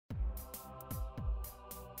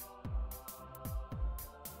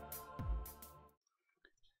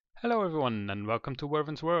Hello everyone and welcome to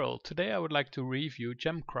Werven's World. Today I would like to review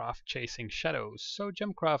Gemcraft Chasing Shadows. So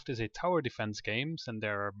Gemcraft is a tower defense game, and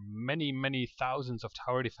there are many thousands of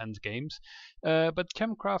tower defense games, but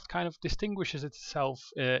Gemcraft kind of distinguishes itself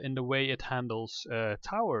in the way it handles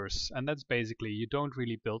towers, and that's basically you don't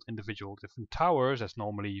really build individual different towers as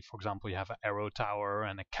normally, for example, you have an arrow tower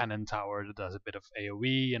and a cannon tower that does a bit of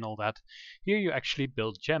AoE and all that. Here you actually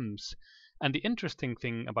build gems. And the interesting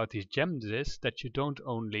thing about these gems is that you don't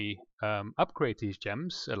only upgrade these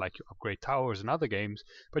gems, like you upgrade towers in other games,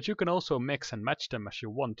 but you can also mix and match them as you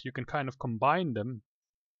want. You can kind of combine them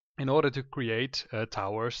in order to create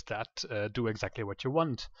towers that do exactly what you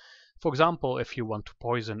want. For example, if you want to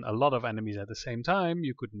poison a lot of enemies at the same time,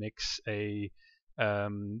 you could mix a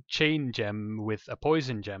chain gem with a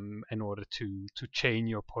poison gem in order to chain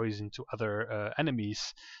your poison to other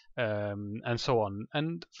enemies, and so on.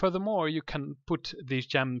 And furthermore, you can put these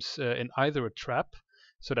gems in either a trap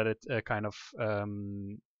so that it kind of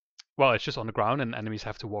well, it's just on the ground and enemies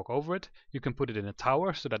have to walk over it. You can put it in a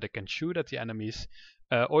tower so that it can shoot at the enemies,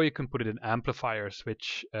 or you can put it in amplifiers,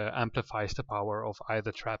 which amplifies the power of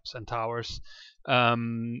either traps and towers.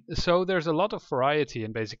 So there's a lot of variety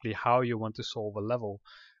in basically how you want to solve a level.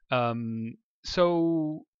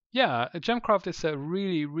 So yeah, Gemcraft is a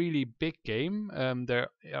really big game. There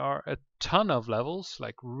are a ton of levels,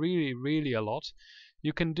 like really a lot.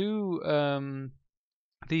 You can do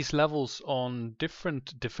these levels on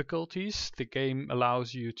different difficulties. The game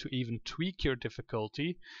allows you to even tweak your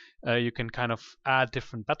difficulty. You can kind of add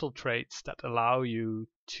different battle traits that allow you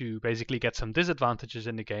to basically get some disadvantages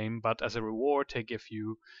in the game, but as a reward they give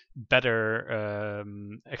you better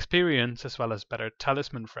experience as well as better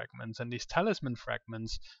talisman fragments. And these talisman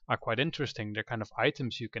fragments are quite interesting. They're kind of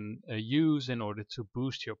items you can use in order to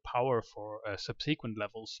boost your power for subsequent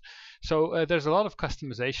levels. So there's a lot of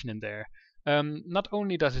customization in there. Not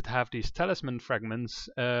only does it have these talisman fragments,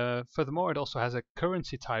 furthermore it also has a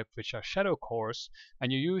currency type which are shadow cores,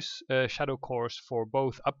 and you use shadow cores for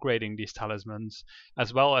both upgrading these talismans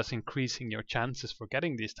as well as increasing your chances for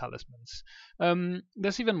getting these talismans.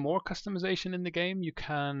 There's even more customization in the game. You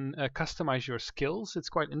can customize your skills. It's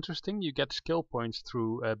quite interesting. You get skill points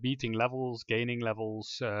through beating levels, gaining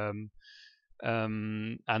levels, and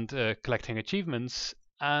collecting achievements.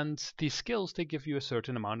 And these skills, they give you a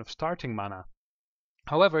certain amount of starting mana.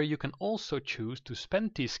 However, you can also choose to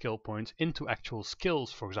spend these skill points into actual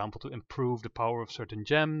skills, for example, to improve the power of certain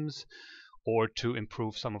gems, or to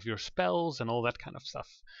improve some of your spells and all that kind of stuff.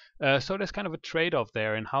 So there's kind of a trade-off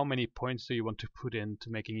there in how many points do you want to put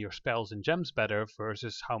into making your spells and gems better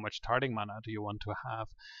versus how much starting mana do you want to have.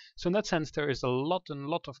 So in that sense, there is a lot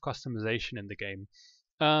of customization in the game.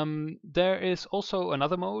 There is also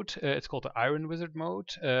another mode. It's called the Iron Wizard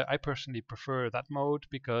mode. I personally prefer that mode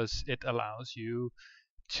because it allows you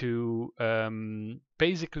to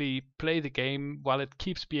basically play the game while it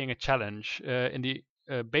keeps being a challenge. In the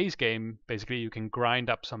base game, basically you can grind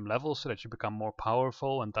up some levels so that you become more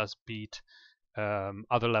powerful and thus beat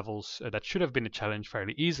other levels that should have been a challenge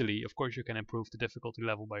fairly easily. Of course, you can improve the difficulty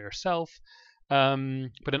level by yourself.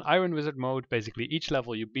 But in Iron Wizard mode, basically each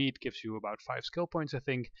level you beat gives you about 5 skill points, I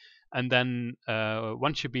think. And then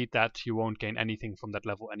once you beat that, you won't gain anything from that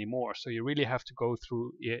level anymore. So you really have to go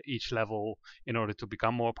through each level in order to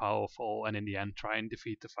become more powerful and in the end try and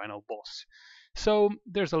defeat the final boss. So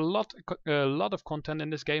there's a lot of content in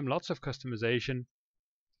this game, lots of customization.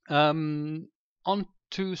 On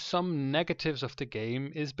to some negatives of the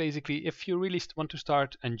game is basically if you really want to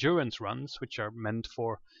start endurance runs, which are meant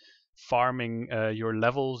for farming your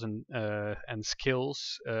levels and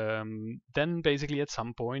skills, then basically at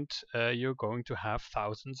some point you're going to have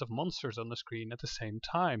thousands of monsters on the screen at the same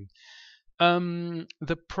time.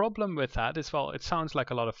 The problem with that is, well, it sounds like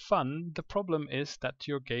a lot of fun. The problem is that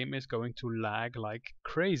your game is going to lag like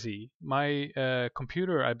crazy. My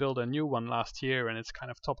computer, I built a new one last year, and it's kind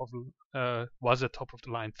of was a top of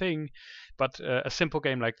the line thing. But a simple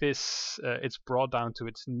game like this, it's brought down to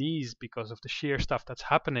its knees because of the sheer stuff that's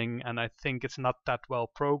happening, and I think it's not that well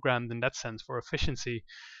programmed in that sense for efficiency.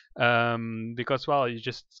 Because, well, you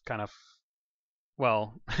just kind of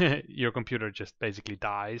your computer just basically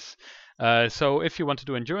dies. So if you want to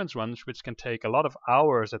do endurance runs, which can take a lot of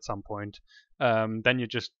hours at some point, then you're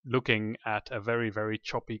just looking at a very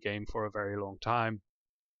choppy game for a very long time,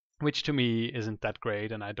 which to me isn't that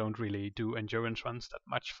great, and I don't really do endurance runs that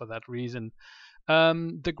much for that reason.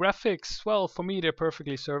 The graphics, well, for me they're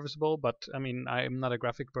perfectly serviceable, but I mean, I'm not a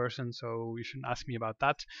graphic person, so you shouldn't ask me about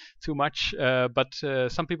that too much. But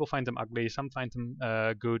some people find them ugly, some find them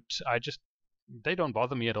good. They don't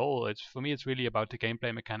bother me at all. For me, it's really about the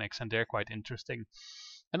gameplay mechanics, and they're quite interesting.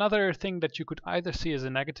 Another thing that you could either see as a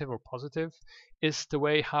negative or positive is the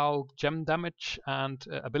way how gem damage and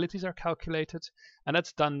abilities are calculated, and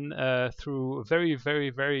that's done through very, very,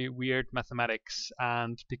 very weird mathematics.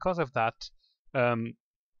 And because of that, um,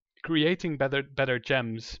 creating better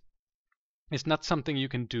gems is not something you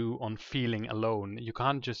can do on feeling alone. You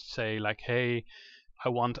can't just say like, hey, I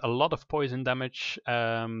want a lot of poison damage,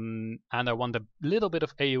 and I want a little bit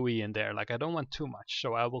of AoE in there. Like, I don't want too much,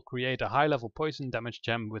 so I will create a high-level poison damage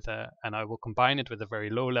gem and I will combine it with a very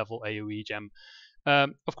low-level AoE gem.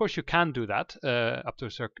 Of course, you can do that up to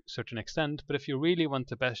a certain extent, but if you really want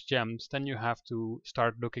the best gems, then you have to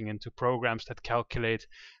start looking into programs that calculate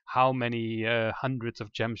how many hundreds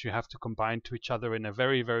of gems you have to combine to each other in a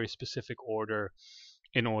very, very specific order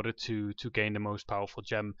in order to gain the most powerful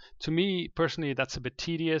gem. To me, personally, that's a bit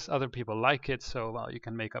tedious. Other people like it, so well, you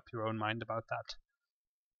can make up your own mind about that.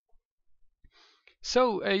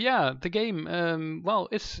 So yeah, the game. Well,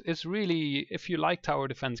 it's really, if you like tower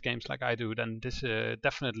defense games like I do, then this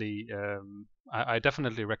definitely I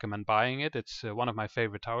definitely recommend buying it. It's one of my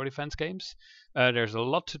favorite tower defense games. There's a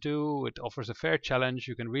lot to do. It offers a fair challenge.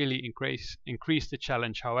 You can really increase the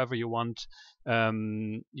challenge however you want.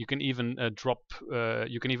 You can even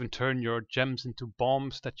you can even turn your gems into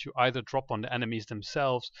bombs that you either drop on the enemies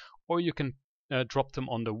themselves, or you can drop them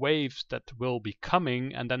on the waves that will be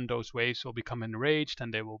coming, and then those waves will become enraged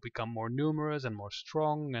and they will become more numerous and more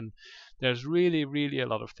strong. And there's really, really a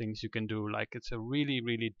lot of things you can do. Like, it's a really,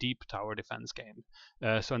 really deep tower defense game.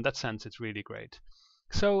 So in that sense, it's really great.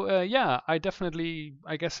 So yeah, I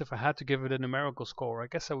guess if I had to give it a numerical score, I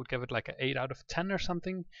guess I would give it like an 8 out of 10 or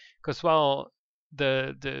something. Because, well,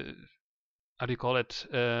 the how do you call it?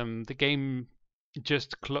 The game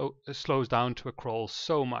just slows down to a crawl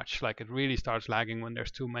so much. Like, it really starts lagging when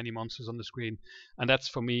there's too many monsters on the screen, and that's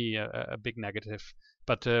for me a big negative.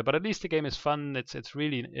 But at least the game is fun. It's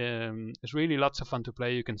really lots of fun to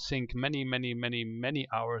play. You can sink many, many, many, many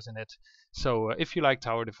hours in it. So if you like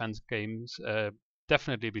tower defense games,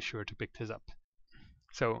 definitely be sure to pick this up.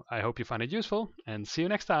 So I hope you find it useful, and see you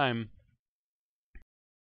next time.